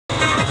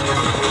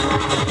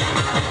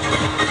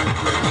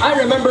I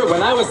remember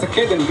when I was a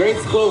kid in grade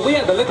school, we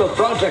had a little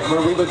project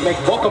where we would make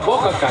boka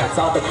kites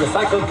out of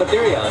recycled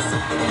materials.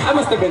 I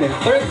must have been in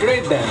 3rd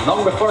grade then,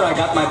 long before I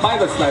got my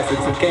pilot's license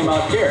and came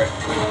out here.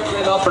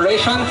 In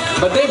operation,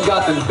 but they've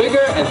gotten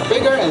bigger and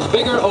bigger and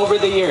bigger over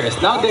the years.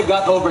 Now they've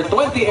got over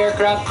 20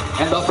 aircraft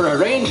and offer a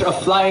range of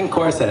flying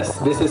courses.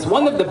 This is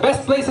one of the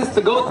best places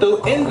to go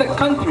to in the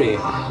country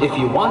if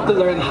you want to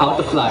learn how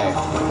to fly.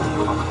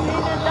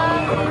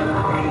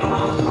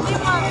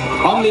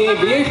 Omni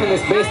Aviation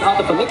is based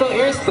out of a little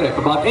airstrip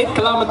about 8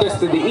 kilometers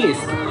to the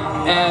east.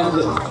 And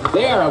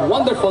they are a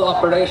wonderful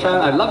operation.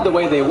 I love the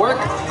way they work.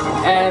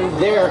 And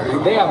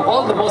they have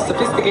all the most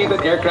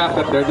sophisticated aircraft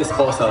at their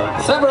disposal,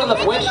 several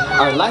of which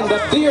are lined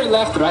up to your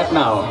left right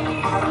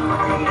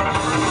now.